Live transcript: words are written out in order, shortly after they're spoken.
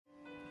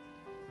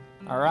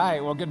All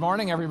right, well, good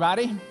morning,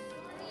 everybody.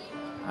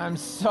 I'm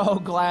so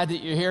glad that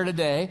you're here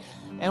today.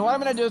 And what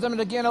I'm going to do is I'm going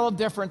to get a little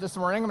different this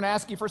morning. I'm going to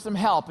ask you for some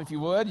help, if you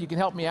would. You can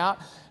help me out.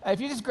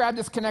 If you just grab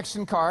this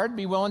connection card,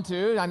 be willing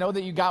to. I know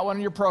that you got one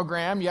in your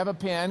program. You have a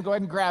pen. Go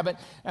ahead and grab it.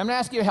 I'm going to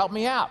ask you to help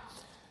me out.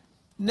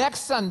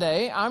 Next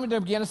Sunday, I'm going to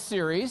begin a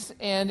series,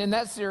 and in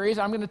that series,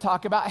 I'm going to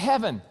talk about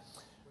heaven.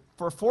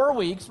 For 4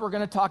 weeks, we're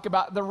going to talk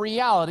about the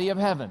reality of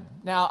heaven.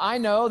 Now, I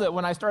know that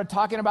when I started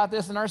talking about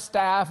this in our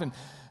staff and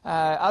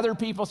other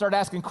people started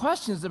asking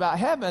questions about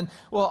heaven,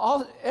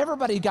 well,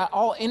 everybody got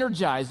all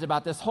energized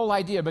about this whole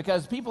idea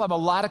because people have a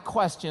lot of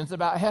questions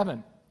about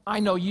heaven. I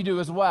know you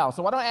do as well.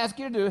 So what I ask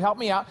you to do, help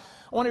me out.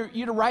 I want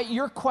you to write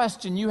your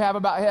question you have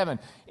about heaven.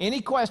 Any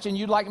question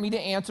you'd like me to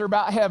answer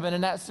about heaven in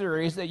that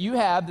series that you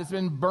have that's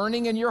been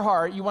burning in your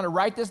heart, you want to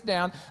write this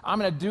down. I'm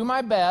going to do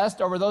my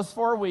best over those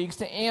 4 weeks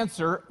to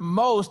answer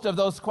most of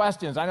those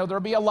questions. I know there'll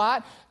be a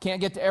lot.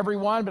 Can't get to every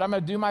one, but I'm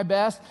going to do my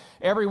best.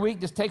 Every week,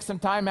 just take some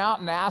time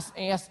out and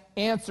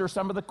answer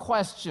some of the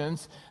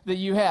questions that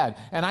you had.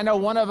 And I know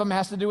one of them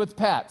has to do with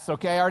pets,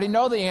 okay? I already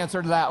know the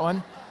answer to that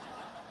one.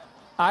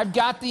 I've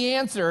got the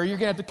answer. You're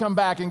going to have to come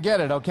back and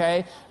get it,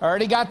 okay? I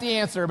already got the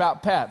answer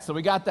about pets, so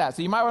we got that.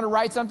 So you might want to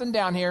write something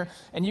down here,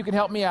 and you can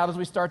help me out as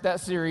we start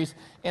that series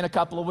in a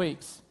couple of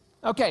weeks.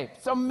 Okay,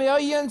 so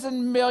millions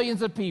and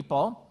millions of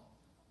people,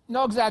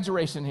 no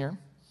exaggeration here,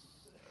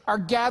 are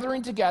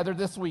gathering together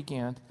this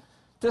weekend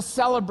to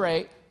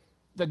celebrate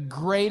the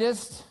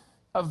greatest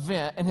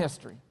event in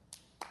history,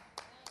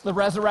 the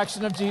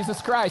resurrection of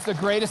Jesus Christ, the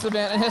greatest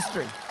event in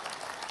history.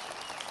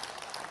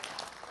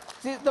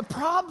 See, the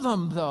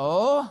problem,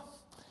 though,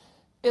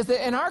 is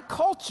that in our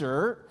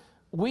culture,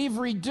 we've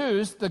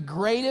reduced the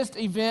greatest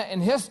event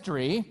in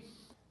history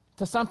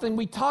to something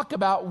we talk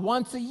about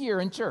once a year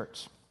in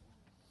church.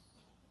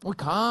 We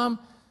come,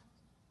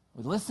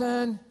 we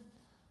listen,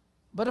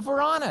 but if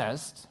we're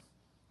honest,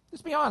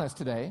 let's be honest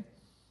today,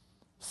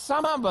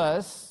 some of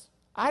us,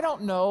 I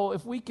don't know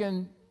if we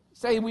can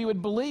say we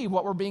would believe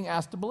what we're being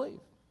asked to believe.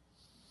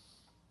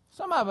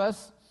 Some of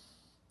us,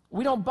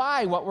 we don't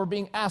buy what we're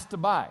being asked to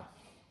buy.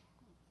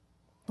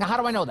 Now, how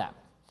do I know that?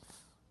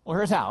 Well,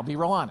 here's how. I'll be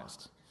real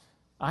honest.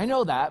 I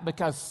know that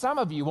because some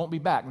of you won't be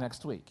back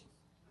next week.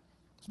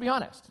 Let's be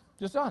honest.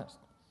 Just honest.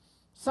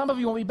 Some of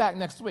you won't be back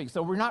next week,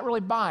 so we're not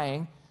really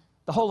buying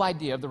the whole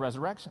idea of the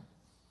resurrection.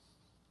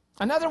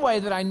 Another way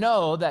that I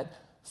know that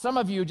some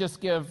of you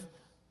just give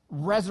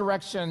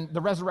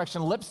the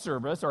resurrection lip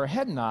service or a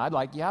head nod,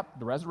 like, yep,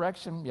 the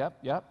resurrection,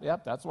 yep,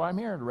 that's why I'm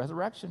here, the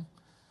resurrection,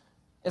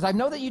 is I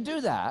know that you do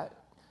that.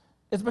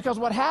 It's because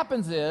what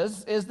happens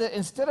is that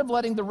instead of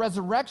letting the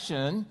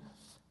resurrection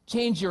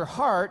change your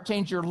heart,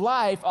 change your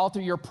life,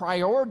 alter your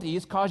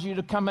priorities, cause you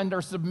to come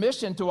under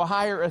submission to a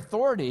higher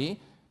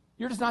authority,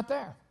 you're just not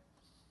there.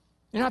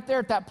 You're not there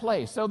at that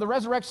place. So the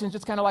resurrection is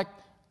just kind of like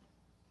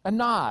a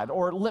nod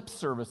or lip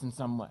service in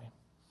some way.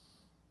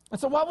 And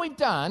so what we've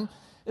done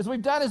is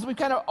we've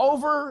kind of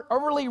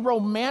overly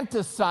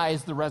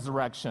romanticized the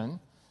resurrection.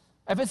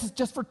 If it's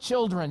just for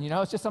children,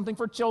 it's just something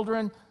for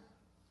children.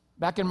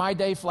 Back in my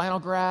day, flannel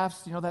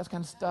graphs, that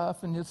kind of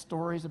stuff, and his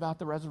stories about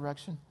the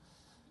resurrection.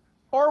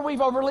 Or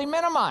we've overly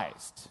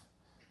minimized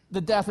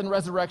the death and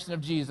resurrection of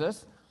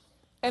Jesus,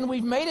 and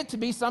we've made it to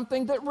be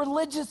something that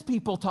religious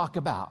people talk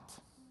about.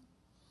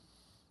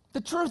 The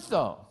truth,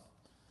 though,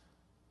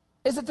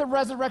 is that the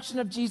resurrection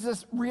of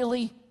Jesus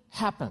really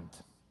happened.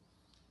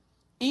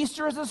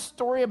 Easter is a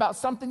story about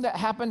something that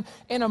happened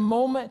in a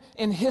moment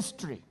in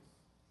history.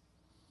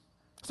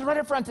 So right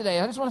up front today,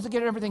 I just want us to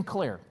get everything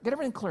clear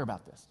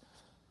about this.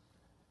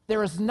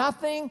 There is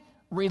nothing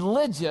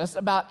religious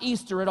about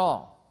Easter at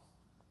all.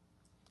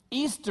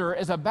 Easter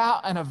is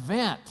about an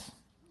event.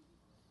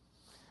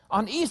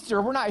 On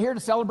Easter, we're not here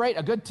to celebrate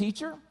a good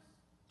teacher.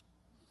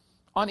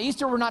 On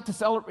Easter, we're not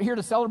here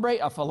to celebrate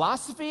a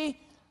philosophy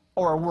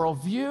or a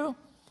worldview.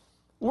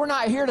 We're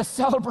not here to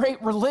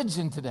celebrate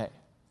religion today.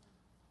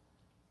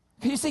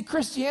 You see,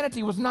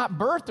 Christianity was not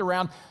birthed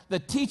around the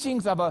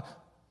teachings of a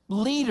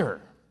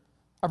leader,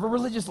 of a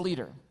religious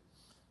leader.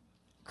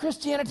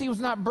 Christianity was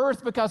not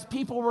birthed because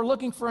people were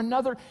looking for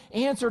another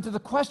answer to the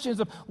questions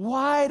of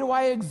why do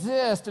I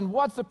exist and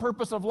what's the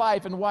purpose of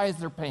life and why is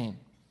there pain?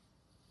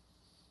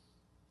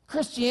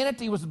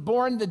 Christianity was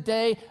born the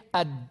day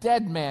a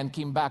dead man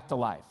came back to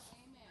life.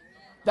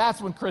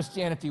 That's when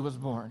Christianity was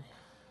born.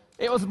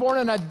 It was born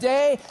on a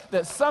day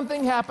that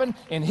something happened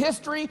in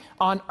history,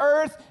 on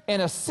earth, in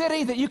a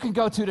city that you can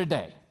go to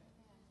today.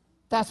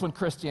 That's when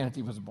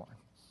Christianity was born.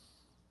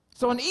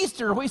 So on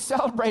Easter, we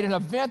celebrate an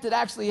event that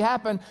actually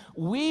happened.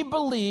 We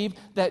believe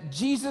that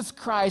Jesus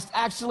Christ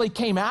actually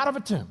came out of a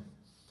tomb.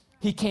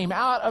 He came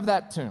out of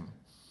that tomb.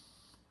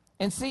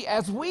 And see,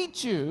 as we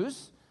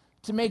choose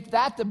to make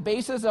that the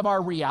basis of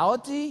our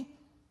reality,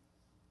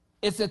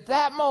 it's at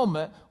that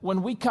moment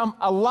when we come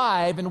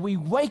alive and we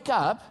wake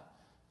up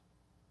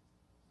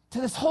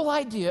to this whole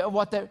idea of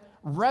what the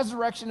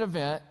resurrection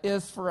event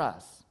is for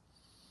us.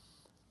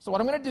 So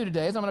what I'm going to do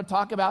today is I'm going to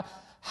talk about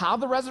how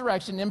the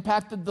resurrection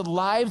impacted the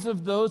lives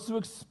of those who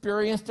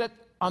experienced it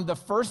on the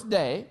first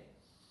day,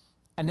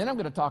 And then I'm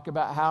going to talk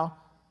about how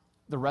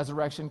the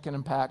resurrection can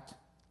impact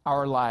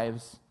our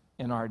lives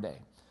in our day.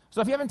 So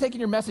if you haven't taken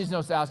your message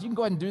notes out, you can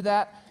go ahead and do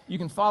that. You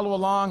can follow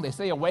along. They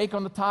say awake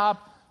on the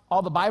top.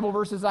 All the Bible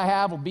verses I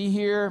have will be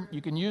here.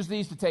 You can use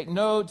these to take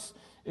notes.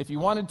 If you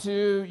wanted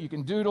to, you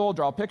can doodle,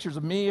 draw pictures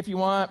of me if you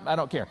want. I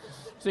don't care.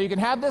 So you can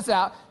have this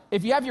out.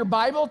 If you have your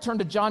Bible, turn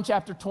to John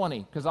chapter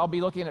 20, because I'll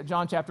be looking at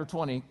John chapter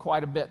 20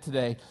 quite a bit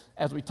today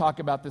as we talk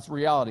about this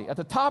reality. At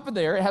the top of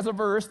there, it has a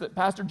verse that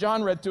Pastor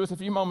John read to us a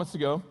few moments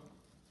ago,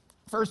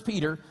 1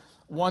 Peter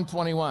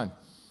 1:21.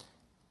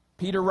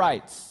 Peter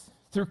writes,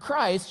 "Through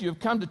Christ you have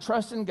come to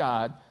trust in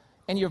God,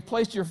 and you have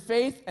placed your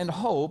faith and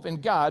hope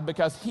in God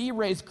because he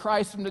raised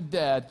Christ from the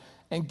dead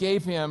and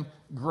gave him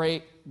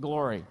great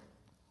glory."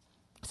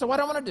 So what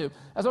I want to do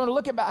is I want to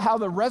look about how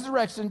the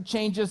resurrection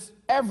changes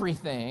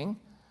everything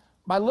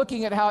by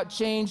looking at how it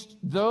changed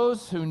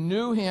those who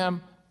knew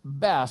him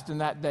best in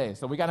that day.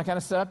 So we got to kind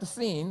of set up the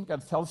scene, got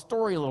to tell the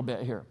story a little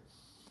bit here.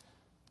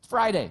 It's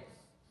Friday.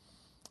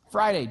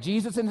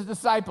 Jesus and his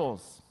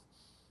disciples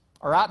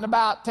are out and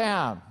about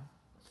town.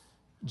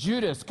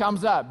 Judas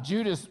comes up.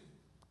 Judas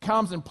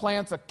comes and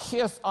plants a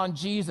kiss on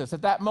Jesus.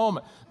 At that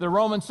moment, the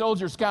Roman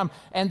soldiers come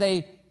and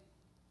they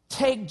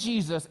take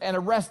Jesus and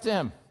arrest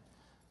him.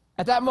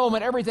 At that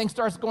moment, everything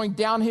starts going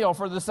downhill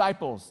for the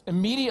disciples.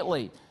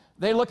 Immediately,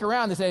 they look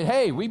around, they say,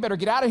 hey, we better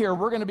get out of here.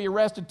 We're going to be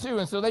arrested too.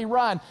 And so they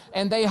run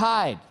and they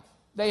hide.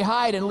 They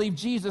hide and leave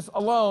Jesus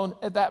alone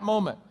at that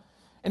moment.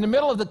 In the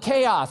middle of the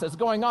chaos that's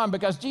going on,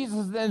 because Jesus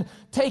is then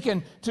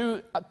taken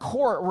to a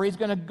court where he's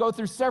going to go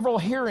through several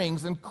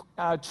hearings and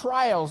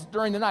trials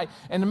during the night.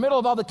 In the middle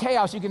of all the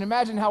chaos, you can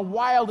imagine how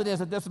wild it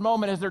is at this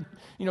moment as they're,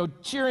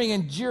 cheering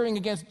and jeering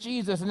against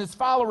Jesus, and his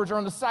followers are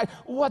on the side.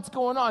 What's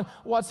going on?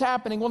 What's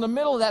happening? Well, in the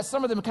middle of that,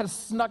 some of them kind of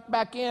snuck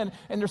back in,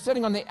 and they're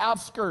sitting on the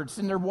outskirts,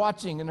 and they're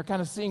watching, and they're kind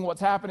of seeing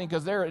what's happening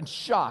because they're in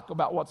shock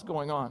about what's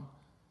going on.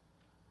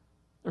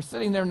 They're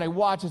sitting there, and they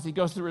watch as he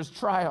goes through his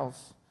trials.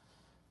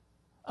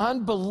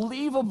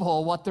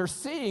 Unbelievable what they're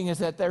seeing is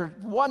that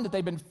one that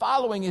they've been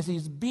following is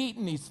he's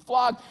beaten, he's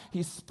flogged,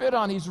 he's spit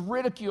on, he's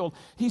ridiculed,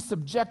 he's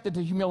subjected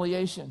to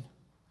humiliation.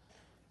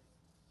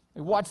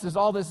 They watch as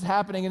all this is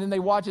happening, and then they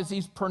watch as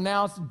he's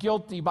pronounced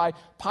guilty by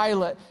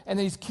Pilate, and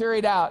then he's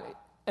carried out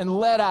and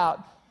led out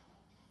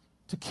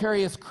to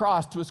carry his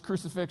cross to his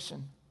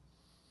crucifixion.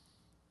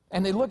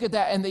 And they look at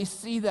that and they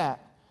see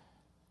that.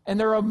 And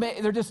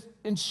they're just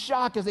in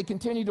shock as they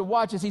continue to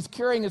watch as he's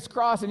carrying his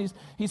cross, and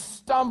he's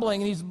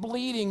stumbling and he's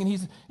bleeding and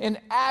he's in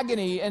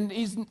agony and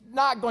he's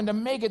not going to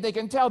make it. They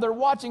can tell. They're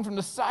watching from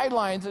the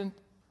sidelines, and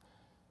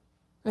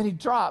then he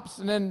drops,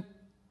 and then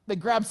they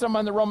grab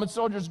someone, the Roman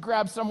soldiers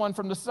grab someone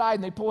from the side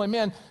and they pull him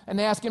in and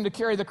they ask him to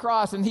carry the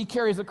cross, and he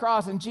carries the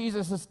cross, and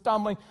Jesus is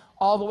stumbling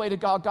all the way to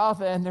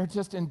Golgotha, and they're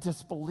just in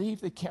disbelief.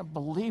 They can't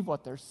believe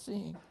what they're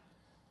seeing.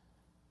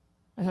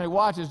 And they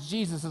watch as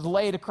Jesus is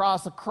laid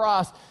across the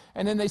cross,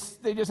 and then they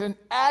just in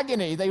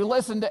agony, they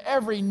listen to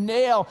every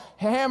nail,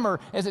 hammer,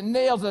 as it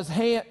nails his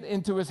hand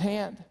into his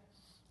hand.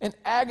 In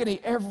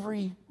agony,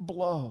 every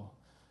blow,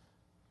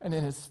 and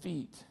in his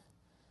feet.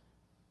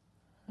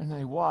 And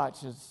they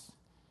watch as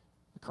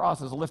the cross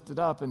is lifted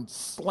up and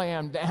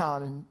slammed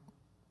down, and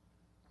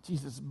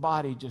Jesus'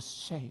 body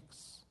just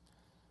shakes.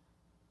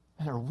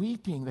 And they're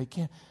weeping. They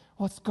can't,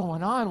 what's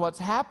going on? What's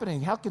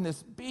happening? How can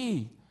this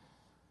be?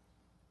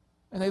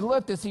 And they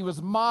looked as he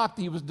was mocked,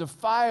 he was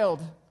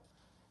defiled,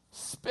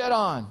 spit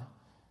on.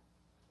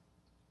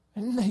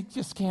 And they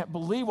just can't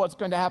believe what's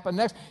going to happen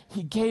next.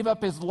 He gave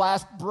up his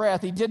last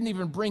breath. He didn't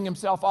even bring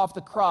himself off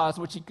the cross,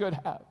 which he could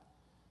have.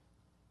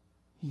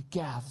 He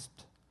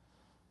gasped.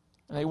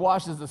 And they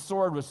watched as the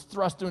sword was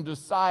thrust into his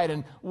side,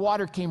 and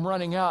water came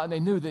running out, and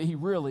they knew that he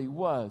really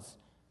was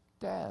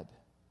dead.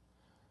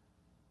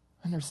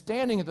 And they're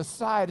standing at the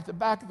side, at the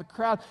back of the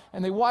crowd,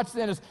 and they watch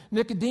then as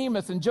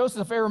Nicodemus and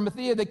Joseph of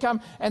Arimathea, they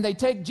come and they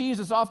take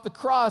Jesus off the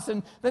cross,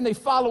 and then they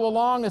follow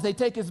along as they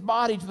take his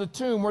body to the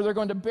tomb where they're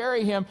going to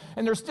bury him,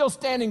 and they're still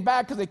standing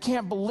back because they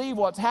can't believe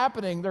what's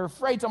happening. They're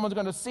afraid someone's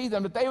going to see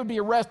them, that they would be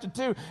arrested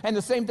too, and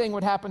the same thing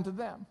would happen to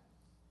them.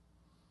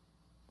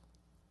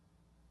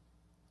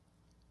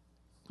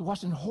 They're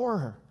watching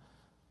horror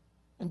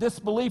and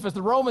disbelief as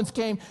the Romans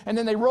came, and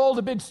then they rolled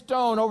a big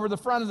stone over the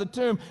front of the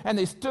tomb, and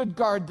they stood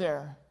guard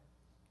there.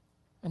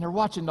 And they're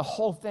watching the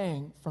whole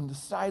thing from the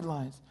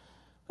sidelines.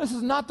 This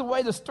is not the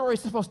way the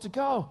story's supposed to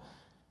go.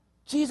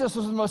 Jesus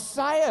was the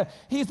Messiah.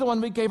 He's the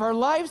one we gave our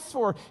lives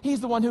for. He's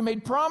the one who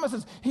made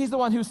promises. He's the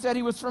one who said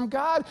he was from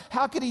God.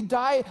 How could he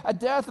die a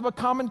death of a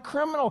common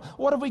criminal?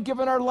 What have we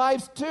given our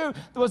lives to?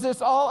 Was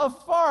this all a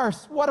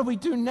farce? What do we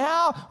do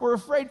now? We're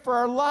afraid for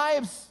our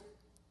lives.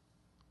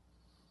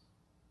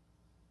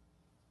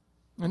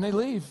 And they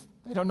leave.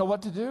 They don't know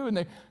what to do, and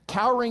they're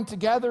cowering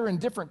together in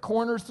different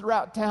corners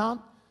throughout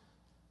town.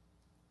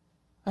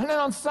 And then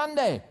on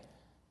Sunday,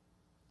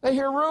 they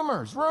hear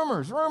rumors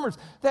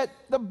that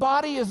the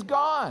body is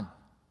gone.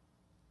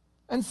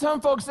 And some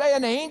folks say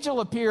an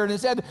angel appeared and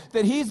said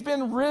that he's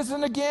been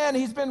risen again.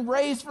 He's been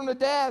raised from the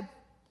dead.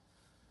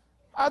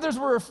 Others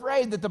were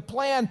afraid that the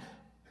plan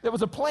There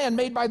was a plan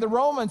made by the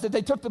Romans that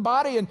they took the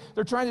body and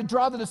they're trying to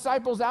draw the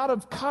disciples out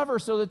of cover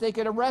so that they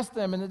could arrest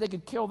them and that they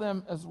could kill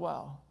them as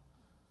well.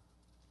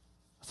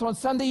 So on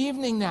Sunday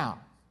evening now,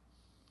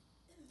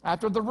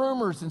 after the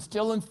rumors and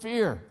still in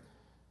fear,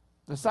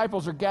 the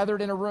disciples are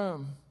gathered in a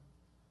room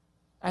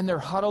and they're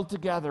huddled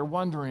together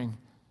wondering,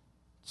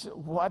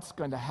 what's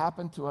going to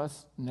happen to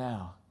us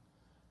now?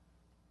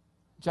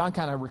 John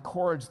kind of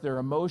records their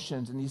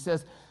emotions, and he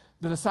says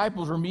the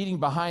disciples were meeting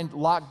behind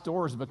locked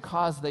doors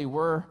because they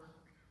were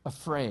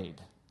afraid.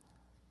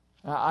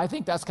 I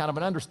think that's kind of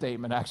an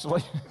understatement,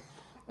 actually.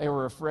 They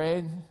were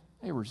afraid.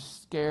 They were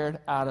scared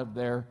out of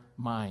their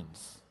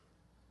minds.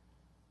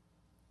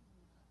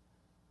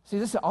 See,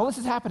 all this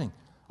is happening.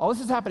 All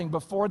this is happening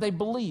before they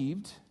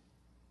believed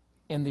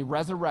in the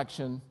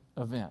resurrection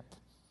event.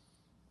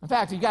 In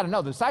fact, you got to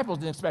know, the disciples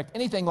didn't expect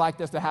anything like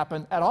this to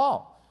happen at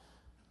all.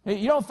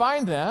 You don't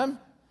find them,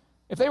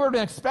 if they were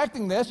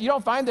expecting this, you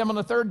don't find them on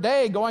the third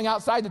day going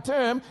outside the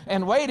tomb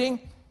and waiting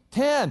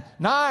 10,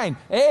 9,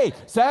 8,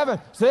 7,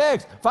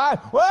 6, 5,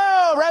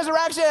 whoa,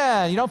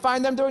 resurrection. You don't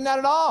find them doing that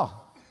at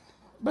all.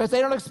 But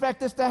they don't expect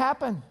this to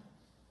happen.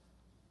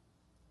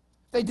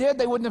 If they did,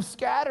 they wouldn't have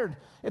scattered.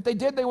 If they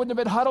did, they wouldn't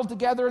have been huddled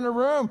together in a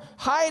room,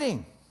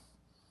 hiding.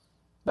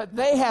 But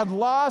they had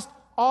lost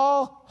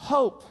all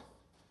hope.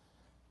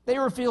 They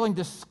were feeling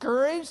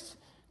discouraged,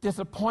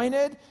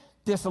 disappointed,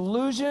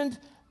 disillusioned,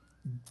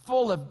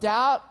 full of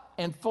doubt,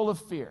 and full of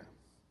fear.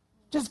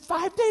 Just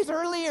 5 days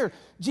earlier,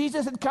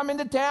 Jesus had come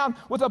into town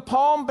with a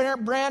palm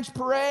branch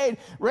parade,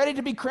 ready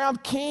to be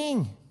crowned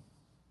king.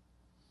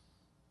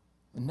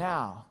 And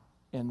now,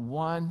 in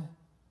one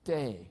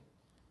day,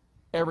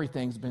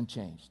 everything's been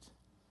changed.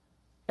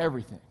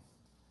 Everything.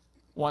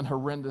 One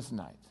horrendous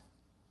night.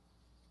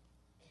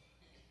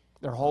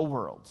 Their whole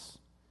worlds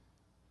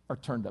are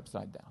turned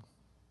upside down.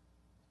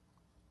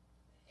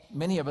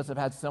 Many of us have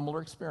had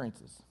similar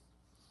experiences.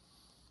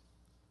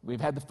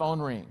 We've had the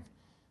phone ring,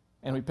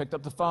 and we picked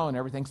up the phone.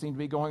 Everything seemed to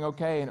be going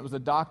okay, and it was a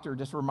doctor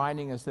just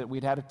reminding us that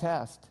we'd had a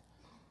test.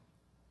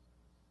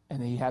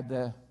 And he had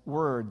the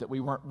word that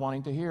we weren't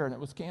wanting to hear, and it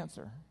was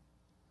cancer.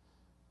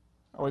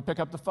 Or we pick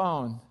up the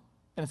phone,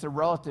 and it's a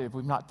relative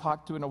we've not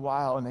talked to in a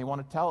while, and they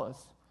want to tell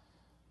us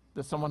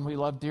that someone we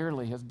love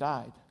dearly has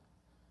died.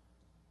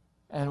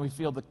 And we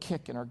feel the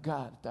kick in our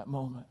gut at that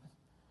moment.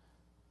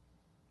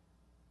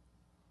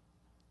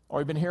 Or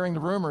we've been hearing the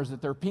rumors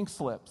that there are pink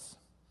slips.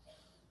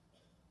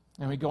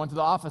 And we go into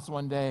the office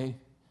one day,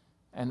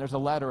 and there's a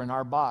letter in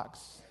our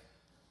box.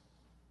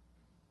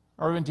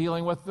 Or we've been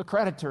dealing with the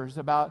creditors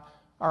about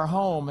our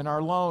home and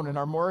our loan and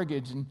our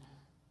mortgage, and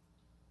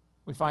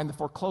we find the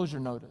foreclosure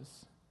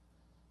notice.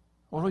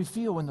 What do we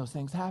feel when those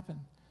things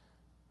happen?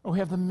 Or we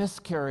have the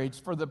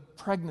miscarriage for the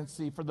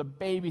pregnancy, for the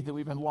baby that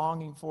we've been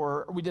longing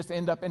for, or we just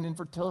end up in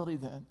infertility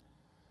then.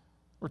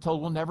 We're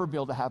told we'll never be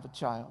able to have a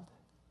child.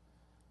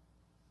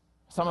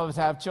 Some of us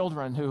have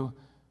children who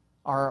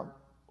are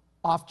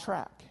off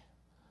track.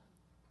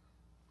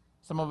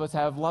 Some of us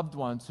have loved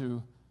ones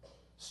who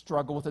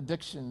struggle with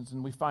addictions,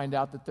 and we find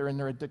out that they're in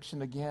their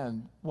addiction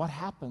again. What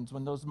happens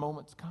when those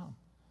moments come?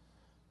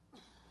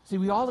 See,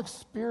 we all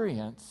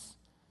experience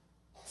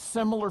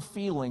similar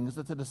feelings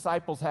that the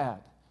disciples had.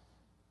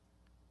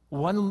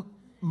 One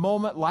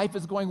moment, life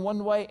is going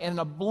one way, and in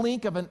a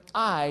blink of an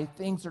eye,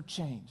 things are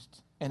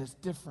changed, and it's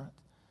different.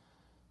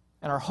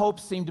 And our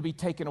hopes seem to be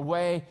taken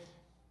away,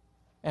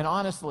 and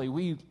honestly,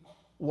 we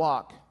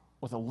walk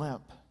with a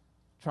limp,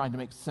 trying to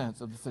make sense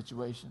of the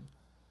situation.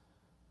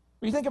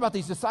 When you think about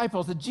these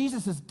disciples, that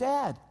Jesus is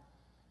dead,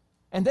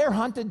 and they're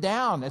hunted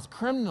down as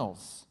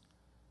criminals,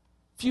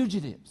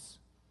 fugitives,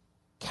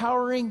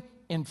 cowering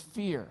in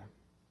fear.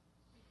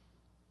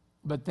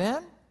 But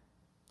then,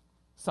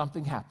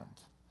 something happened.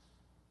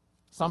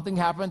 Something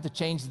happened to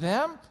change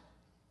them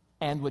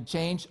and would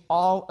change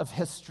all of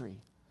history.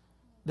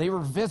 They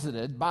were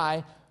visited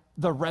by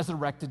the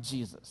resurrected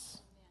Jesus.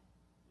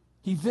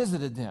 He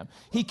visited them.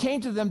 He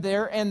came to them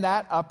there in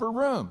that upper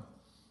room.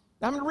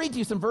 Now, I'm going to read to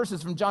you some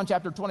verses from John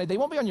chapter 20. They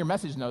won't be on your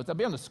message notes. They'll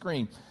be on the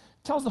screen.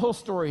 It tells the whole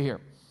story here.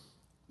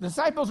 The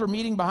disciples were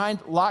meeting behind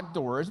locked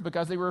doors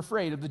because they were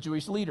afraid of the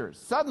Jewish leaders.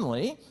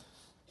 Suddenly,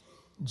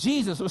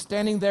 Jesus was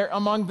standing there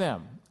among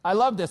them. I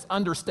love this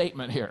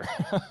understatement here.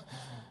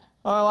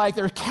 Like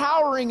they're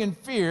cowering in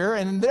fear,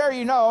 and there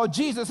you know,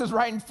 Jesus is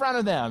right in front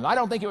of them. I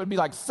don't think it would be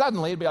like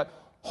suddenly. It'd be like,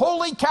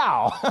 holy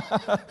cow.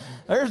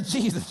 There's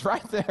Jesus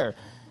right there.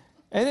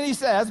 And then he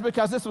says,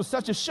 because this was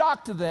such a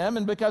shock to them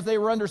and because they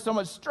were under so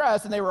much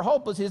stress and they were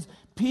hopeless, his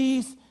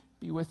peace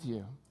be with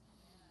you.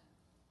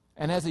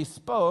 And as he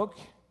spoke,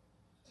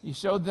 he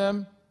showed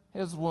them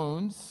his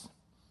wounds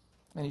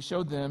and he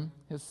showed them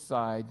his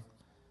side.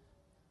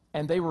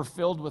 And they were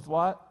filled with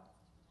what?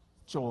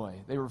 Joy.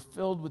 They were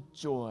filled with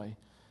joy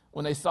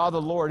when they saw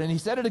the Lord. And he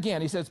said it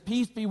again. He says,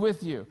 peace be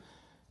with you.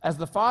 As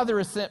the Father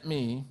has sent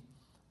me,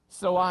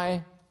 so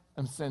I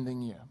am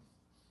sending you.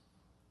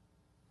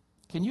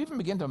 Can you even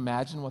begin to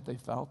imagine what they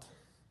felt?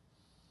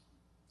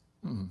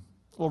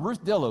 Well,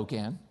 Ruth Dillow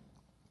can.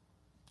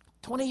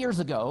 20 years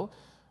ago,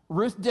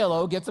 Ruth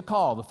Dillow gets a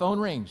call. The phone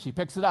rings. She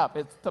picks it up.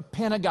 It's the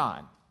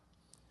Pentagon.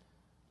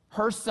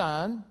 Her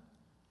son,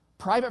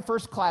 Private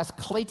First Class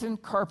Clayton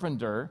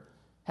Carpenter,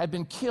 had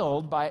been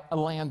killed by a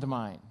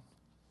landmine.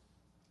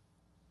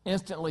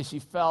 Instantly, she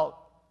felt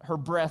her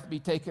breath be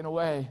taken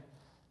away.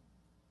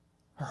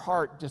 Her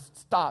heart just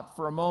stopped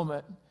for a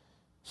moment.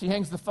 She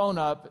hangs the phone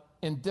up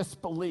in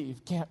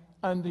disbelief, can't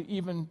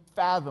even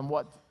fathom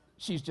what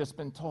she's just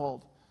been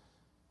told.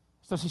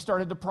 So she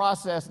started to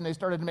process, and they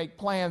started to make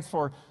plans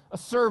for a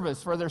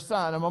service for their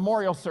son, a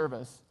memorial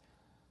service,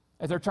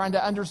 as they're trying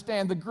to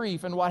understand the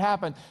grief and what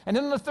happened. And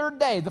then on the third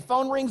day, the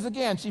phone rings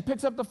again. She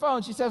picks up the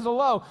phone. She says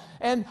hello.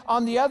 And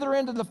on the other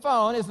end of the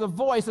phone is the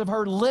voice of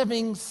her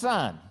living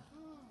son.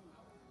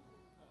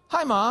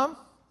 Hi, Mom.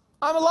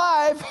 I'm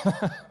alive.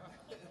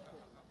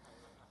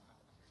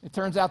 It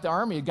turns out the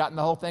Army had gotten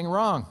the whole thing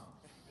wrong.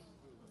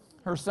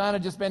 Her son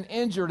had just been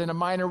injured in a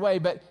minor way,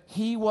 but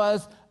he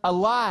was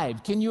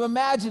alive. Can you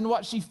imagine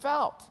what she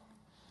felt?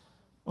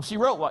 Well, she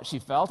wrote what she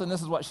felt, and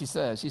this is what she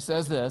says. She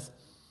says this: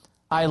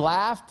 I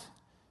laughed,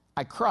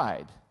 I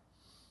cried.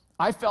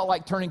 I felt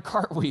like turning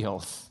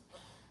cartwheels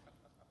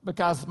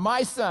because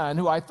my son,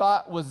 who I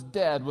thought was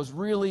dead, was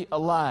really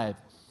alive.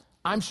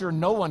 I'm sure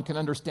no one can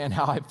understand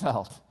how I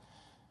felt.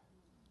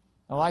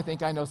 Well, I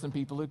think I know some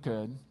people who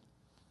could.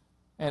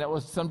 And it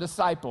was some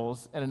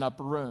disciples in an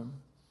upper room.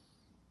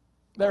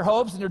 Their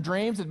hopes and their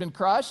dreams had been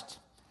crushed,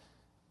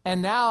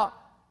 and now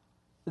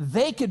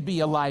they could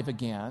be alive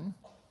again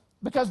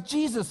because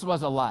Jesus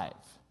was alive.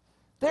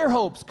 Their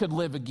hopes could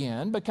live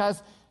again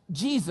because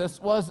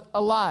Jesus was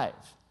alive.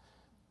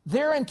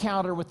 Their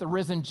encounter with the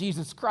risen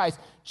Jesus Christ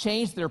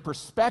changed their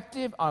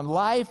perspective on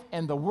life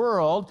and the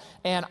world,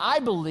 and I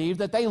believe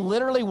that they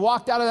literally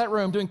walked out of that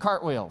room doing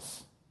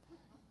cartwheels,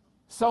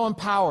 so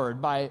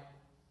empowered by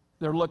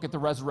their look at the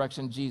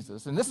resurrection of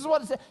Jesus. And this is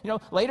what it says.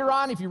 Later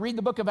on, if you read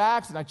the book of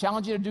Acts, and I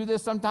challenge you to do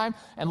this sometime,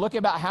 and look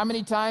about how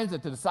many times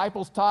that the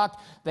disciples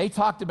talked, they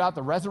talked about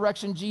the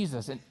resurrection of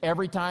Jesus, and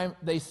every time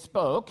they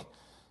spoke,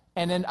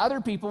 and then other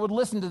people would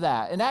listen to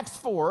that. In Acts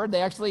 4,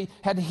 they actually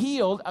had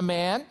healed a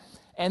man,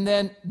 and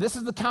then this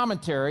is the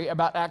commentary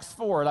about Acts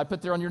 4 that I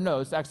put there on your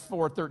notes, Acts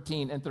 4,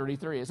 13 and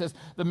 33. It says,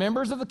 the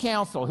members of the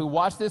council who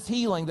watched this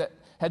healing that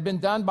had been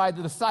done by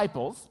the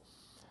disciples,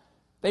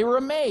 they were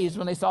amazed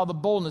when they saw the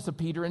boldness of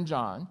Peter and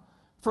John,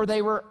 for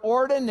they were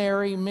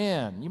ordinary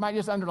men. You might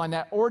just underline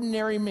that,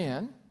 ordinary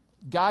men.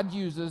 God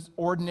uses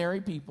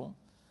ordinary people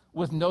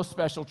with no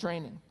special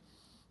training.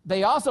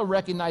 They also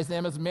recognized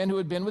them as men who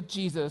had been with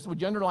Jesus.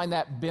 Would you underline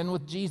that, been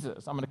with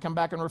Jesus? I'm going to come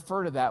back and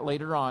refer to that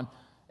later on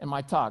in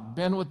my talk,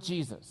 been with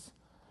Jesus.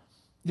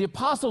 The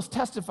apostles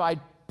testified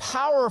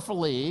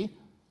powerfully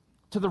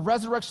to the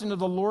resurrection of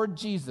the Lord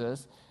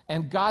Jesus,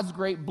 and God's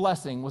great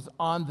blessing was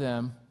on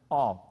them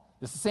all.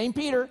 This is the same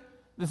Peter,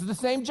 this is the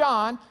same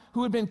John,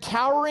 who had been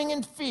cowering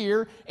in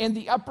fear in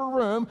the upper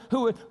room,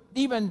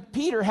 even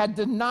Peter had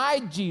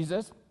denied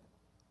Jesus,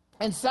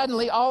 and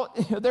suddenly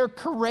they're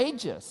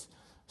courageous.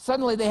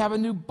 Suddenly they have a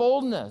new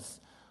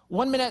boldness.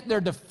 One minute they're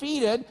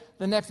defeated,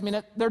 the next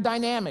minute they're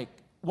dynamic.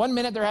 One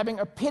minute they're having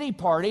a pity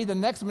party, the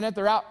next minute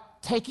they're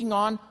out taking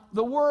on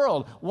the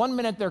world. One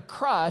minute they're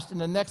crushed, and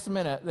the next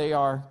minute they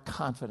are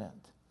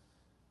confident.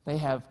 They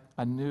have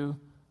a new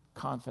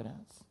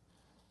confidence.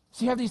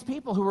 So you have these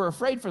people who were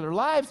afraid for their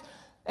lives,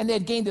 and they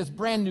had gained this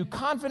brand new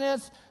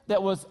confidence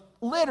that was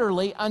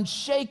literally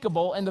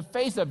unshakable in the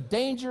face of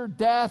danger,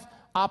 death,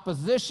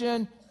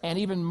 opposition, and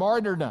even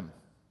martyrdom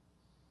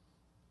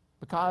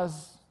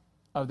because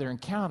of their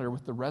encounter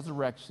with the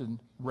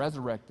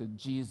resurrected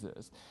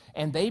Jesus.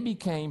 And they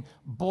became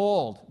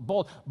bold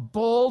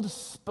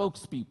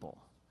spokespeople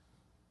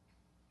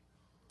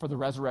for the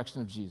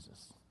resurrection of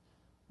Jesus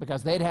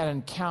because they'd had an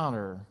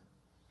encounter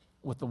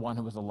with the one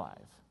who was alive.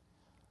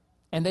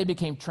 And they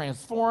became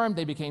transformed,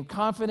 they became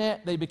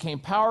confident, they became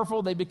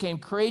powerful, they became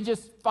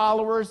courageous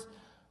followers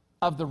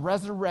of the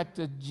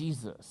resurrected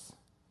Jesus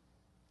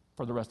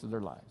for the rest of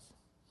their lives.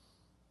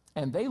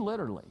 And they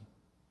literally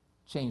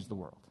changed the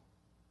world.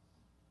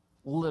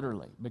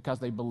 Literally, because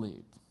they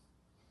believed.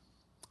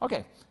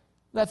 Okay,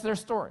 that's their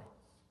story.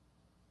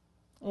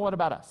 What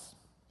about us?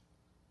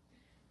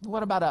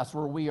 What about us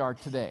where we are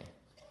today?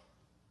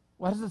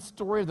 What is the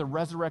story of the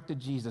resurrected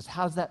Jesus?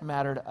 How does that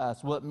matter to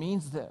us? Well, it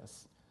means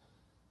this.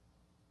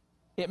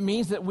 It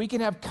means that we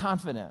can have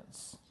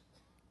confidence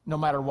no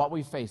matter what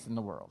we face in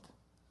the world.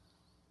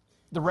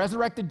 The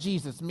resurrected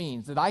Jesus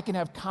means that I can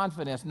have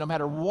confidence no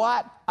matter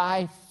what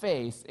I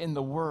face in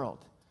the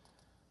world.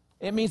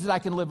 It means that I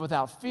can live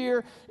without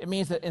fear. It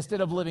means that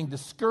instead of living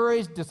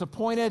discouraged,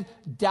 disappointed,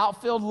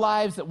 doubt-filled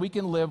lives, that we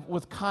can live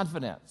with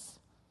confidence.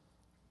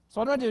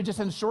 So what I'm going to do just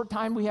in the short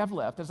time we have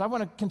left is I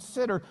want to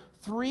consider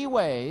 3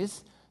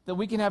 ways that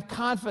we can have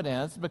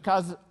confidence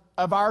because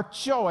of our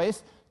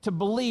choice to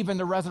believe in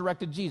the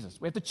resurrected Jesus.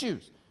 We have to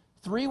choose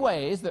 3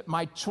 ways that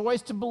my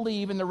choice to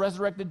believe in the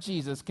resurrected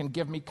Jesus can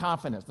give me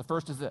confidence. The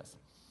first is this.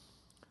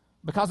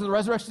 Because of the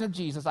resurrection of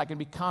Jesus, I can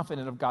be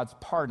confident of God's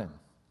pardon.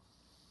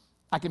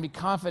 I can be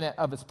confident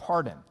of his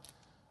pardon.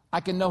 I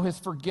can know his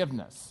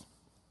forgiveness.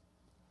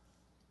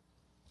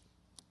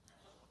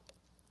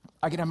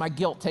 I can have my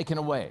guilt taken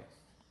away.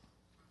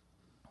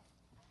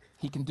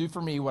 He can do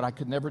for me what I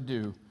could never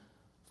do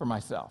for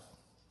myself.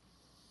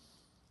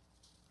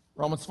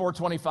 Romans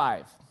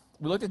 4:25.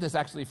 We looked at this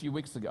actually a few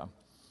weeks ago.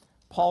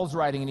 Paul's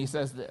writing and he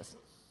says this.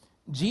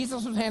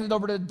 Jesus was handed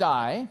over to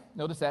die.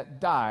 Notice that,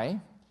 die.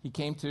 He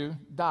came to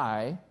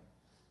die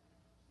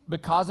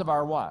because of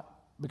our what?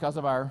 Because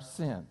of our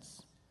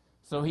sins.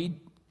 So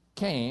he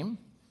came.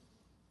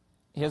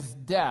 His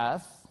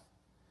death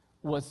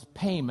was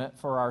payment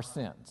for our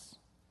sins.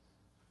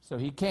 So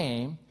he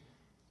came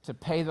to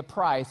pay the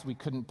price we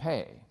couldn't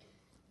pay.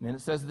 And then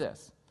it says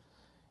this.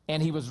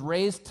 And he was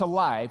raised to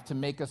life to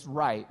make us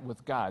right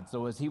with God.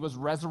 So as he was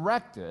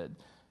resurrected,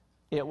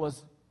 it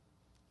was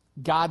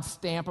God's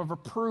stamp of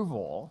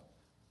approval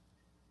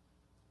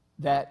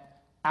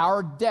that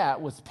our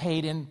debt was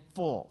paid in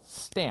full,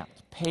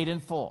 stamped, paid in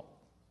full.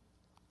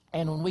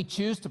 And when we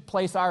choose to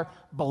place our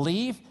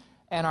belief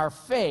and our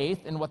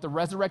faith in what the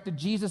resurrected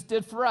Jesus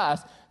did for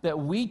us, that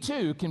we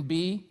too can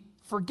be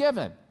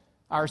forgiven.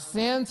 Our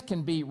sins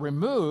can be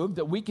removed,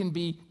 that we can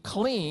be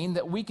clean,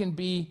 that we can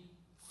be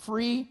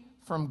free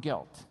from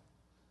guilt.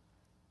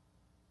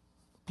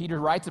 Peter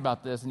writes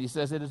about this, and he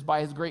says, it is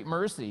by his great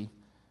mercy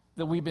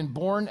that we've been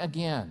born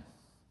again.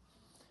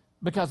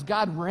 Because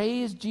God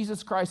raised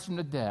Jesus Christ from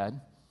the dead,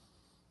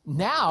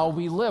 now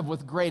we live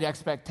with great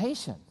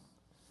expectation.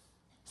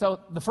 So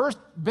the first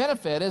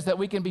benefit is that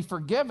we can be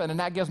forgiven, and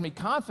that gives me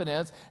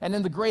confidence, and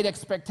then the great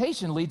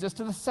expectation leads us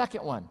to the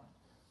second one,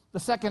 the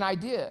second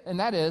idea, and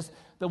that is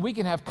that we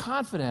can have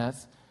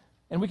confidence,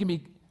 and we can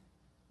be,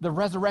 the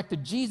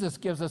resurrected Jesus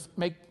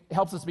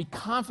helps us be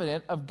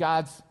confident of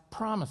God's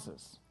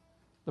promises,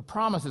 the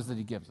promises that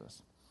he gives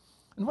us.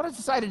 And what I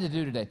decided to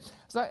do today,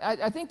 so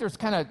I think there's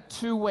kind of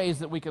two ways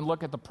that we can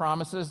look at the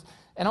promises,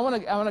 and I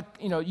want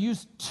to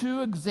use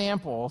two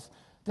examples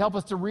to help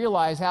us to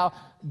realize how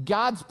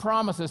God's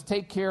promises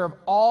take care of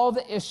all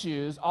the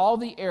issues, all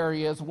the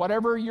areas,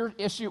 whatever your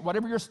issue,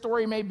 whatever your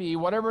story may be,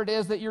 whatever it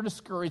is that you're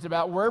discouraged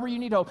about, wherever you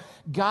need hope,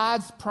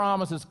 God's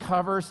promises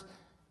covers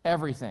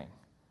everything.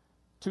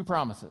 Two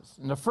promises.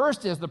 And the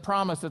first is the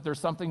promise that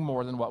there's something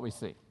more than what we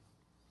see.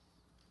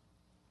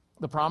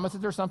 The promise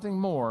that there's something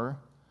more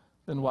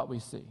than what we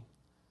see.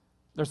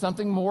 There's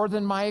something more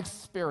than my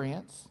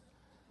experience.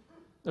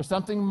 There's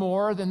something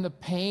more than the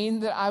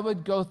pain that I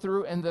would go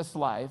through in this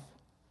life.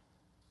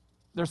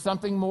 There's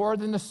something more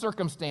than the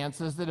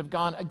circumstances that have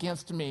gone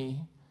against me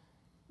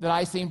that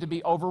I seem to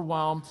be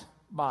overwhelmed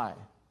by.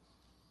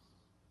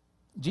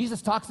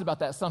 Jesus talks about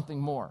that something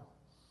more.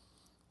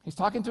 He's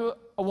talking to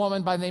a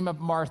woman by the name of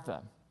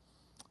Martha.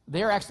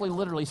 They're actually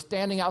literally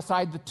standing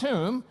outside the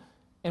tomb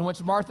in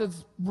which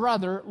Martha's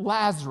brother,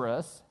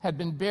 Lazarus, had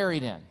been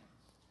buried in.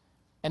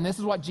 And this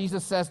is what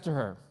Jesus says to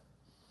her.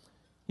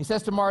 He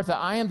says to Martha,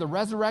 I am the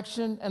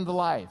resurrection and the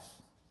life.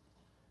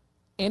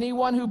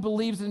 Anyone who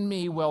believes in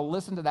me will,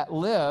 listen to that,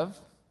 live,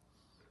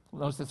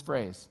 notice this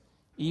phrase,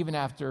 even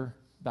after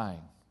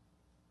dying.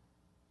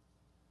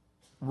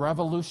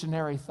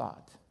 Revolutionary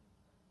thought.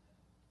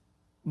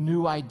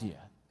 New idea.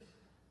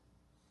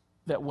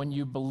 That when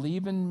you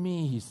believe in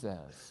me, he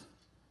says,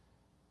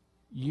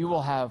 you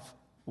will have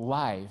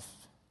life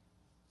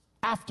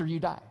after you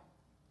die.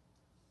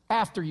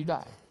 After you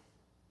die.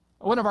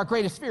 One of our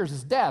greatest fears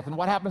is death and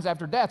what happens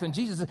after death. And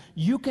Jesus says,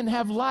 you can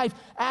have life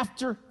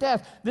after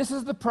death. This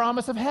is the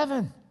promise of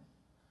heaven.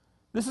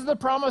 This is the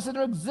promise of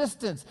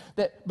existence,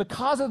 that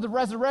because of the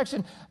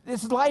resurrection,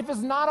 this life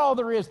is not all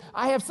there is.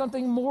 I have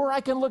something more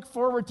I can look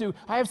forward to.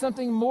 I have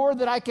something more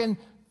that I can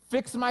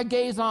fix my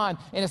gaze on.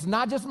 And it's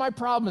not just my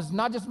problems, it's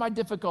not just my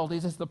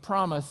difficulties, it's the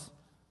promise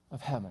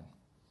of heaven.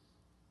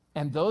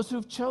 And those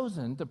who've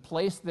chosen to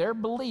place their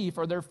belief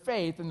or their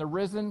faith in the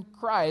risen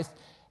Christ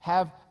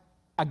have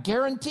a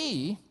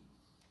guarantee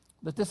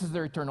that this is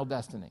their eternal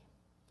destiny.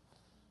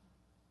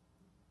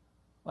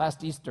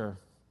 Last Easter,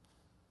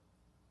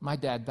 my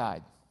dad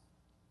died.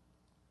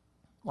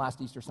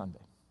 Last Easter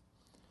Sunday.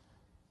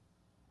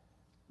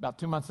 About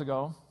 2 months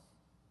ago,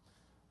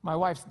 my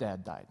wife's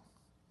dad died.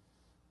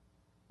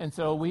 And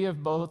so we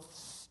have both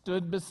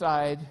stood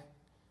beside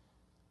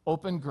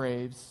open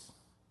graves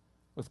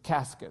with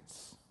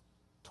caskets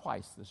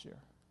twice this year.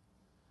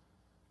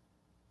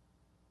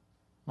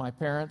 My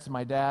parents,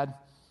 my dad,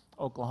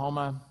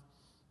 Oklahoma.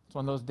 It's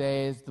one of those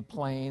days, the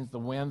plains, the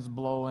wind's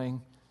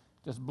blowing,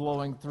 just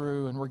blowing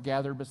through, and we're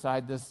gathered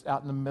beside this,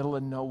 out in the middle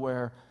of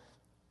nowhere,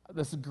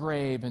 this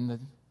grave and the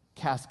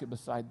casket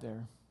beside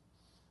there.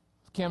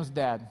 Kim's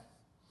dad.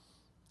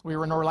 We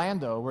were in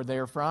Orlando, where they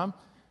are from.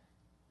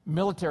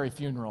 Military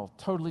funeral,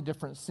 totally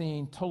different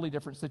scene, totally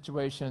different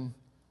situation.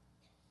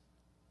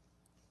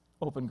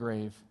 Open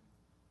grave,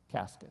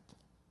 casket.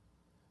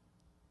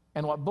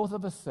 And what both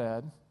of us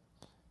said,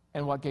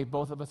 and what gave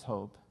both of us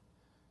hope,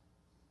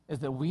 is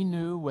that we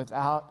knew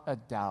without a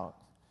doubt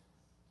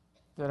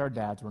that our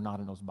dads were not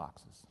in those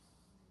boxes.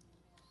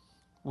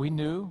 We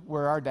knew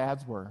where our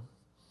dads were.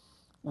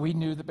 We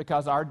knew that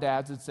because our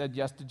dads had said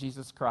yes to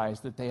Jesus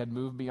Christ, that they had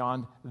moved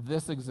beyond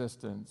this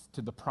existence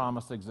to the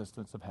promised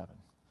existence of heaven.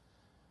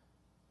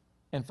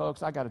 And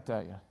folks, I got to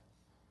tell you,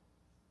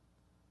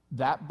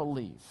 that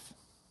belief,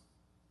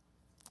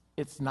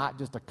 it's not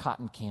just a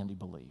cotton candy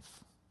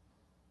belief.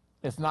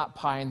 It's not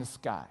pie in the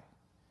sky.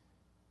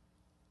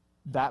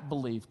 That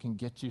belief can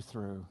get you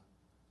through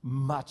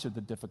much of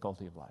the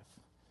difficulty of life.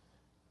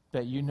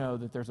 That you know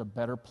that there's a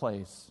better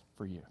place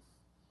for you.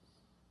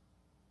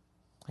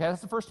 Okay,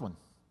 that's the first one.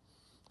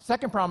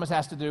 Second promise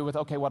has to do with,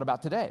 okay, what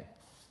about today?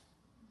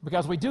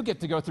 Because we do get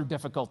to go through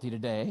difficulty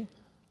today.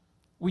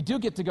 We do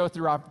get to go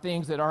through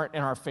things that aren't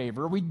in our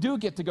favor. We do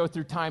get to go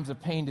through times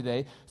of pain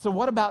today. So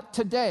what about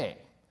today?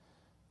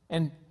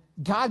 And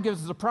God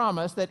gives us a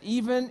promise that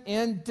even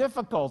in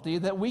difficulty,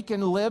 that we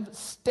can live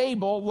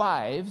stable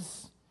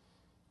lives,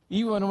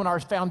 even when our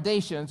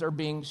foundations are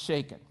being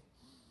shaken.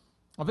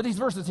 I'll put these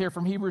verses here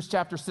from Hebrews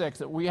chapter 6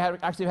 that we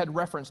actually had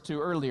reference to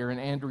earlier in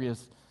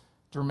Andrea's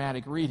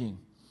dramatic reading.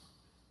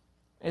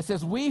 It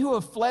says, "We who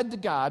have fled to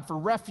God for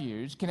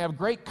refuge can have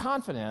great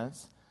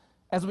confidence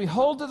as we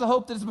hold to the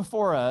hope that is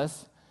before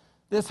us.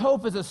 This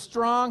hope is a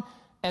strong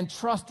and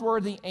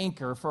trustworthy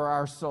anchor for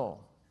our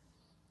soul."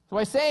 So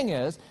what he's saying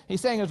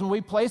is when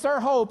we place our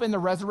hope in the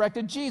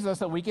resurrected Jesus,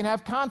 that we can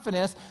have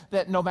confidence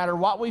that no matter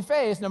what we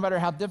face, no matter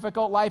how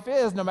difficult life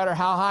is, no matter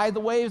how high the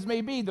waves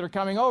may be that are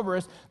coming over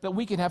us, that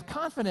we can have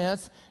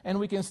confidence and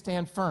we can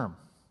stand firm.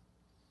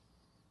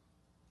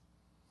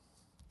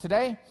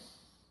 Today,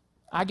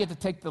 I get to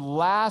take the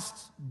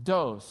last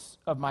dose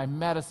of my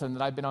medicine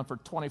that I've been on for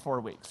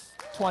 24 weeks.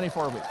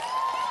 24 weeks.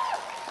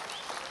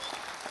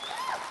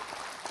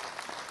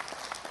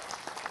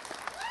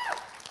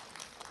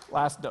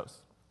 Last dose.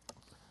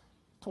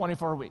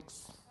 24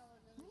 weeks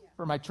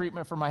for my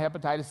treatment for my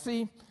hepatitis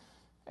C,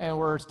 and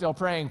we're still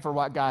praying for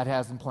what God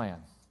has in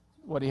plan,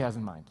 what he has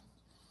in mind.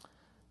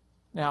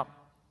 Now,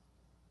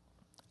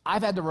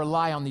 I've had to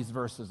rely on these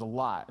verses a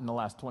lot in the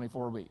last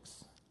 24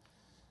 weeks.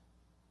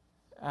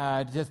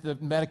 Just the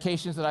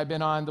medications that I've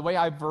been on, the way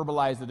I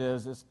verbalize it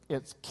is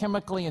it's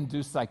chemically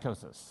induced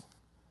psychosis.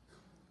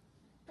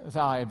 That's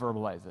how I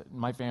verbalize it.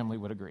 My family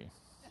would agree.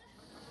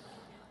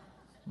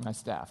 My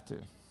staff,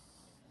 too.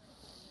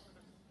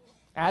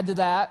 Add to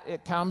that,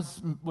 it comes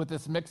with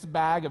this mixed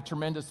bag of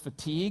tremendous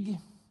fatigue,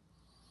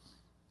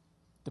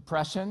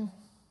 depression,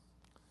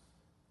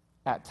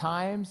 at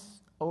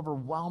times,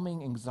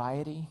 overwhelming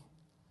anxiety.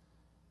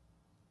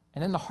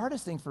 And then the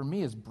hardest thing for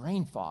me is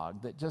brain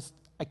fog that just,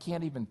 I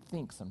can't even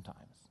think sometimes.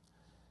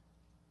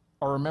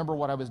 Or remember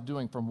what I was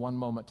doing from one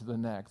moment to the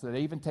next. That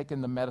even taking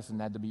the medicine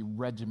had to be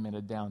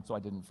regimented down so I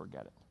didn't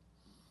forget it.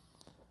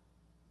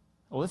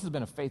 Well, this has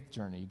been a faith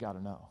journey, you got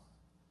to know.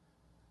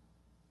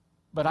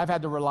 But I've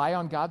had to rely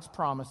on God's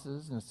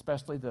promises, and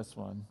especially this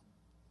one,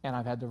 and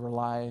I've had to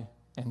rely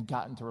and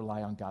gotten to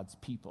rely on God's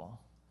people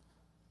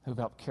who've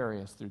helped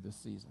carry us through this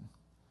season.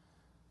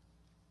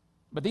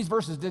 But these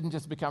verses didn't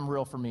just become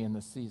real for me in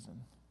this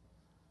season.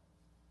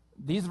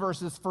 These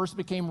verses first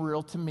became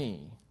real to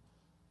me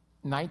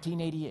in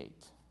 1988.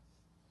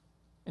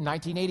 In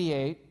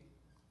 1988,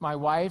 my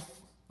wife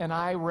and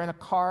I were in a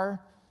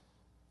car.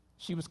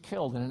 She was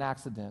killed in an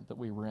accident that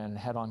we were in, a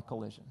head-on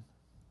collision.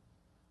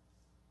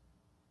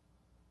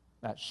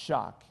 That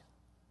shock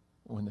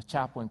when the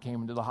chaplain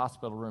came into the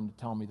hospital room to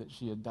tell me that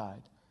she had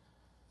died.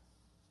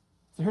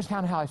 So here's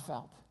kind of how I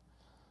felt.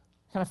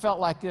 Kind of felt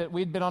like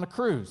we'd been on a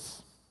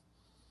cruise.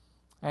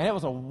 And it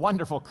was a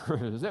wonderful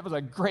cruise. It was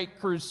a great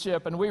cruise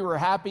ship, and we were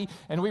happy,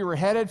 and we were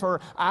headed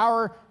for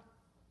our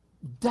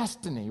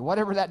destiny,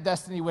 whatever that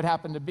destiny would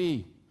happen to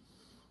be.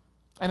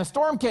 And a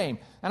storm came,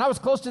 and I was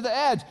close to the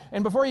edge,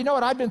 and before you know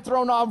it, I'd been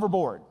thrown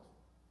overboard.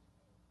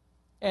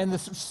 And the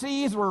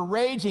seas were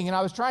raging, and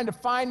I was trying to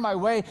find my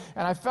way,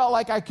 and I felt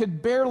like I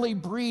could barely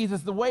breathe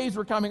as the waves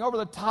were coming over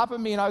the top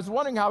of me, and I was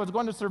wondering how I was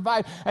going to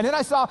survive. And then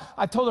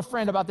I told a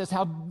friend about this,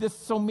 how this is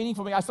so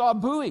meaningful to me. I saw a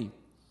buoy,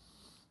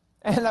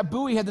 and that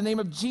buoy had the name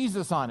of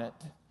Jesus on it.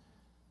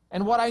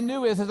 And what I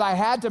knew is I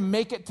had to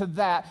make it to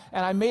that,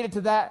 and I made it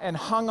to that and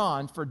hung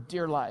on for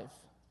dear life.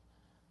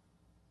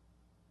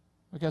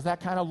 Because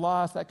that kind of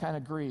loss, that kind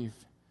of grief,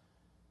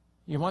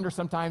 you wonder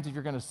sometimes if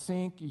you're going to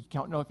sink, you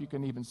don't know if you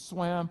can even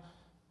swim.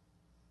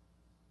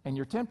 And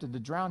you're tempted to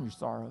drown your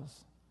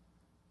sorrows.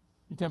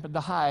 You're tempted to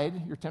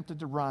hide. You're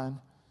tempted to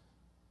run.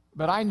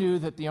 But I knew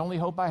that the only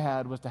hope I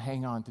had was to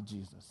hang on to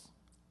Jesus.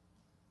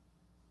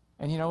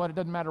 And you know what? It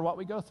doesn't matter what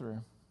we go through.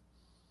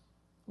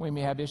 We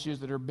may have issues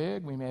that are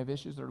big. We may have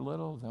issues that are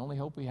little. The only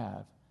hope we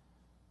have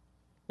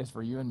is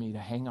for you and me to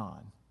hang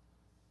on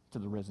to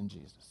the risen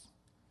Jesus,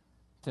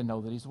 to know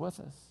that he's with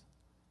us.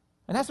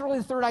 And that's really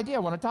the third idea I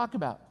want to talk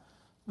about.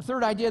 The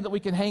third idea that we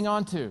can hang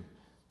on to,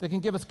 that can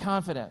give us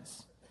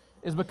confidence,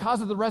 is because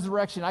of the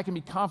resurrection, I can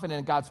be confident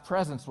in God's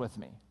presence with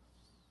me.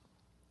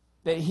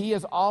 That he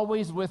is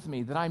always with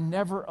me, that I'm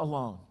never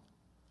alone.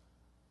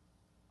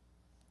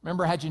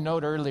 Remember, I had you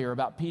note earlier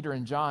about Peter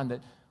and John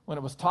that when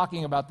it was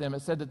talking about them,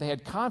 it said that they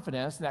had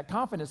confidence, and that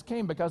confidence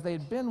came because they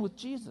had been with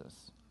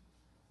Jesus.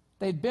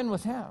 They had been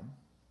with him.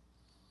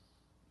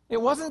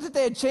 It wasn't that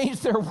they had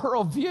changed their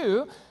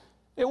worldview.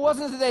 It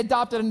wasn't that they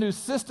adopted a new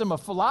system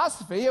of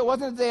philosophy. It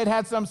wasn't that they had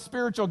had some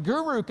spiritual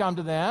guru come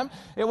to them.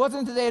 It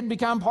wasn't that they had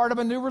become part of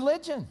a new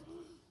religion.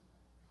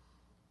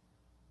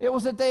 It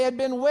was that they had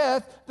been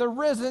with the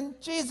risen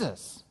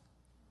Jesus.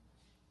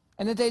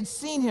 And that they'd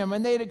seen him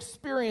and they'd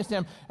experienced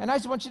him. And I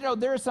just want you to know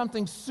there is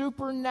something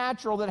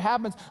supernatural that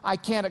happens. I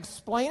can't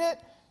explain it,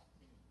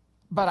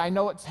 but I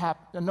know it's I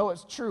know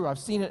it's true. I've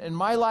seen it in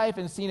my life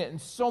and seen it in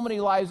so many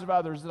lives of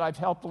others that I've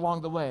helped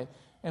along the way.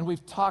 And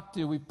we've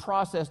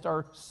processed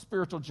our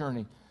spiritual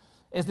journey.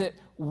 Is that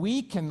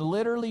we can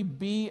literally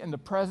be in the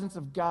presence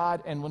of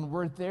God, and when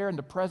we're there in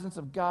the presence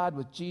of God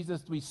with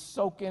Jesus, we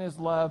soak in his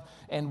love,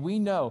 and we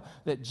know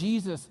that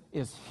Jesus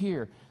is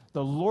here.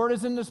 The Lord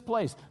is in this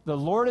place. The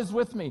Lord is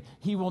with me.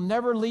 He will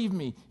never leave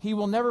me. He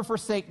will never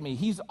forsake me.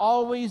 He's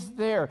always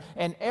there,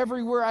 and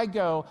everywhere I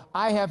go,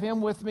 I have him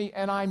with me,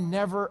 and I'm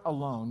never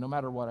alone, no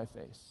matter what I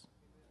face.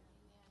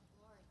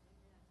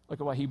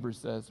 Look at what Hebrews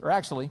says. Or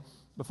actually,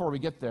 before we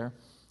get there,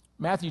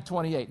 Matthew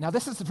 28. Now,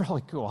 this is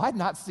really cool. I had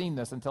not seen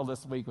this until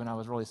this week when I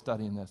was really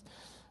studying this.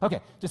 Okay,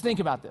 just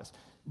think about this.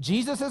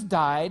 Jesus has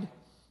died.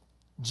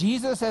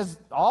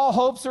 All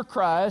hopes are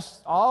crushed.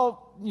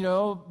 All,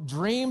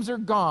 dreams are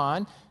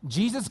gone.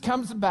 Jesus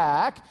comes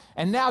back,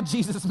 and now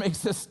Jesus makes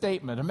this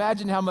statement.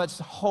 Imagine how much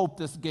hope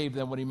this gave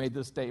them when he made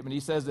this statement.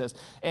 He says this,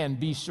 and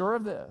be sure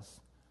of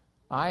this,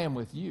 I am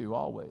with you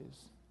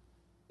always,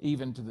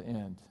 even to the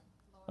end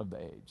of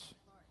the age.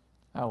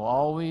 I will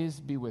always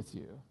be with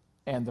you.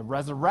 And the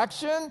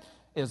resurrection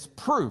is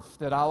proof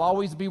that I'll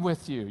always be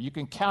with you. You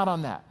can count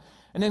on that.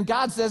 And then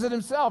God says it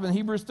himself in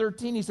Hebrews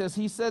 13.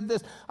 He said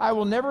this, I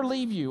will never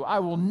leave you. I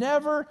will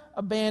never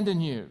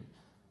abandon you.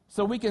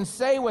 So we can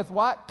say with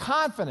what?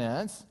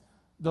 Confidence,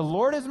 the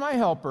Lord is my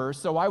helper,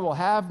 so I will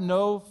have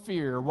no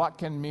fear. What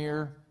can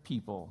mere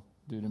people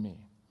do to me?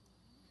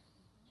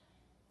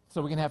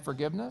 So we can have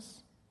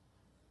forgiveness.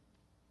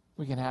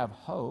 We can have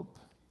hope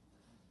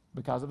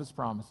because of his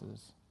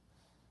promises.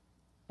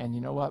 And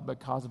you know what?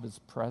 Because of his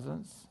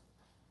presence,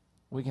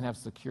 we can have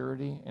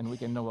security and we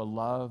can know a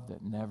love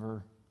that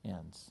never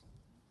ends.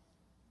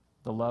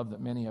 The love that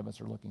many of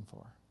us are looking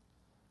for.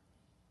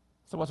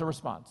 So what's a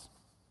response?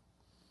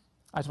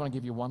 I just want to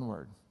give you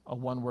a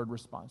one-word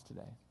response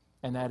today.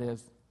 And that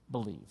is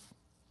believe.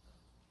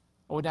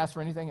 I wouldn't ask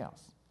for anything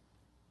else.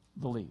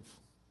 Believe.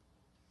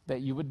 That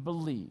you would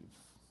believe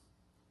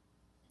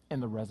in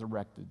the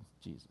resurrected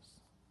Jesus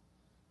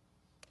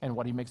and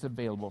what he makes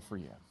available for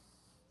you.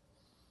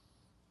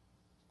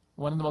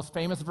 One of the most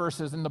famous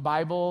verses in the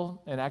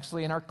Bible and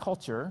actually in our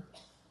culture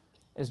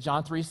is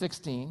John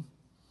 3:16.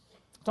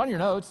 It's on your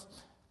notes.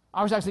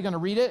 I was actually going to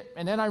read it,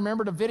 and then I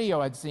remembered a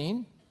video I'd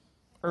seen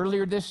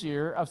earlier this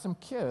year of some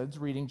kids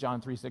reading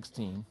John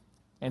 3:16,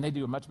 and they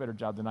do a much better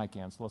job than I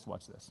can, so let's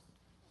watch this.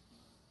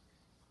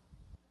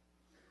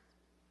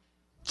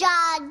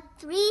 John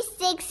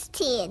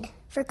 3:16.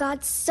 For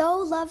God so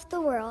loved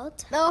the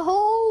world, The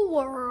whole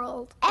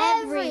world.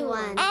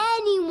 everyone,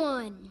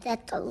 Anyone.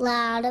 that a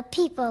lot of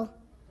people,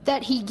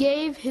 that he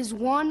gave his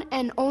one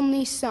and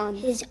only Son,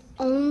 his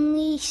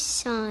only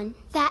Son,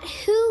 That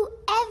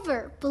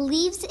whoever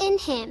believes in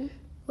him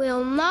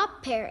will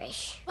not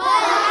perish, but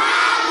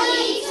have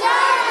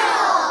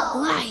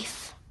eternal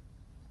life.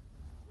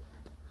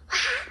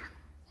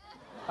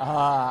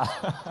 Oh.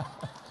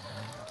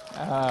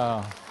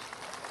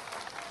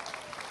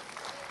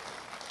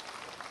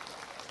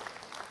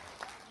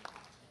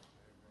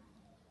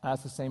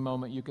 That's the same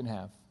moment you can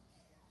have.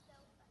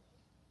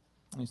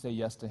 You say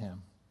yes to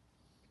him.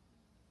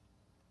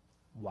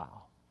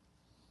 Wow.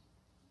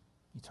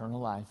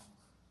 Eternal life.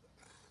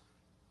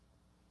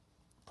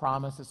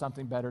 Promise of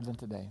something better than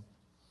today.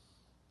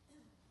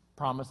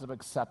 Promise of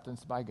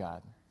acceptance by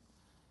God.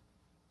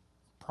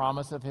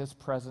 Promise of his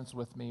presence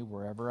with me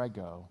wherever I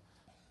go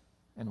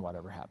and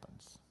whatever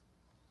happens.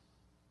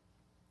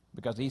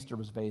 Because Easter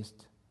was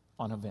based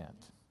on an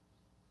event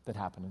that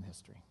happened in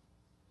history.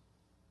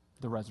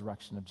 The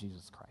resurrection of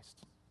Jesus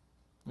Christ.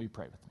 Will you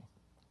pray with me?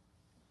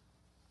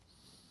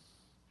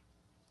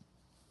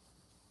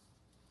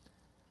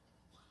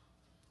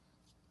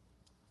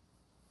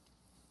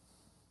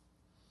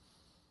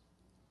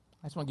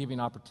 I just want to give you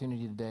an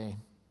opportunity today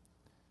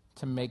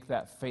to make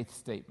that faith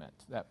statement,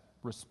 that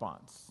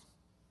response,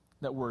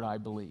 that word, I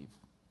believe.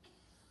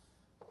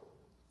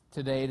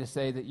 Today to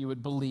say that you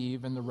would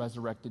believe in the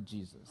resurrected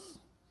Jesus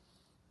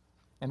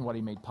and what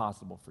he made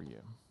possible for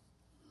you.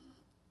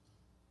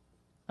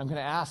 I'm going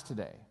to ask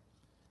today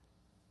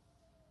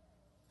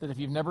that if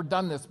you've never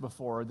done this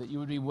before, that you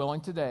would be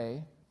willing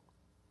today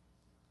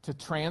to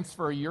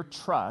transfer your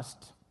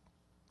trust,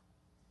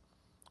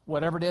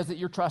 whatever it is that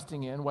you're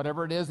trusting in,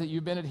 whatever it is that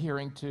you've been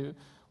adhering to,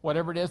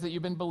 whatever it is that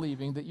you've been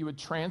believing, that you would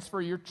transfer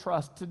your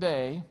trust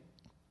today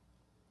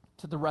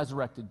to the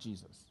resurrected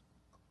Jesus.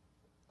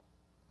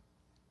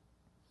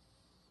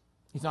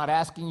 He's not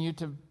asking you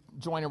to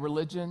join a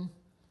religion.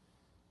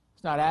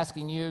 He's not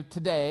asking you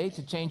today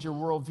to change your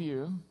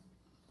worldview.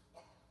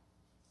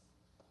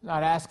 He's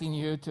not asking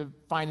you to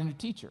find a new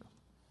teacher.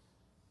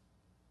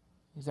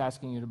 He's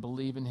asking you to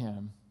believe in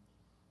him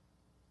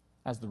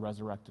as the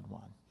resurrected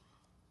one.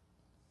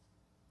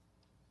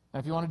 Now,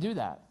 if you want to do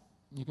that,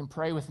 you can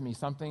pray with me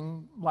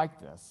something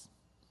like this.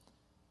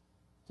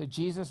 Say,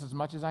 Jesus, as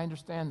much as I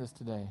understand this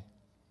today,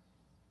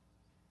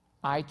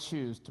 I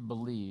choose to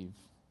believe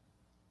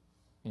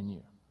in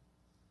you.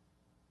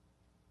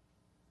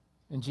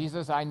 And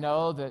Jesus, I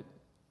know that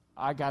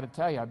I got to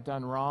tell you, I've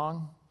done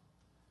wrong.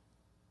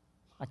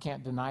 I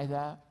can't deny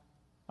that.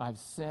 I've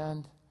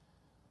sinned.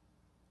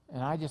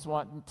 And I just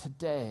want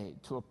today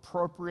to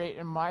appropriate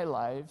in my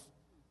life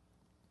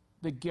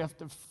the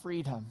gift of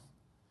freedom,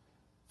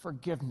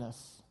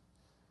 forgiveness,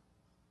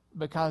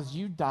 because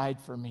you died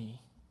for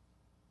me.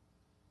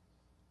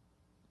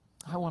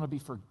 I want to be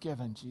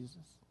forgiven, Jesus.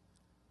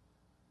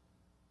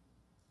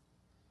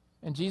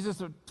 And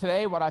Jesus,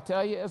 today what I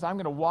tell you is I'm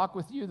going to walk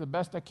with you the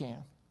best I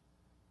can.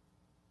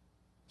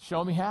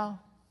 Show me how.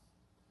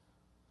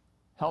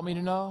 Help me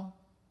to know.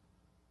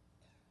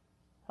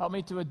 Help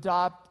me to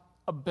adopt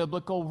a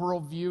biblical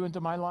worldview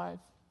into my life.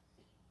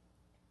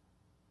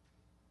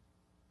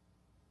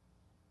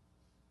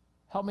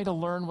 Help me to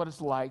learn what it's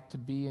like to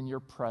be in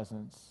your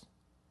presence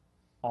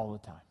all the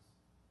time.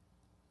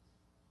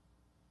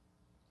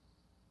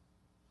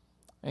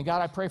 And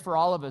God, I pray for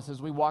all of us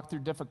as we walk through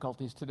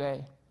difficulties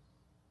today,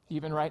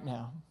 even right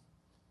now,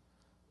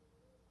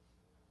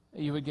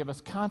 that you would give us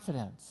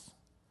confidence,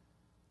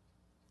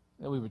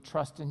 that we would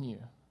trust in you.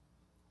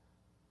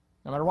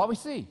 No matter what we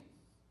see,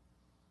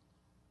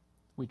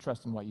 we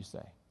trust in what you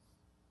say.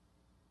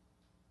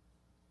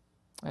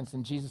 And it's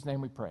in Jesus'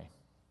 name we pray.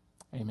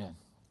 Amen.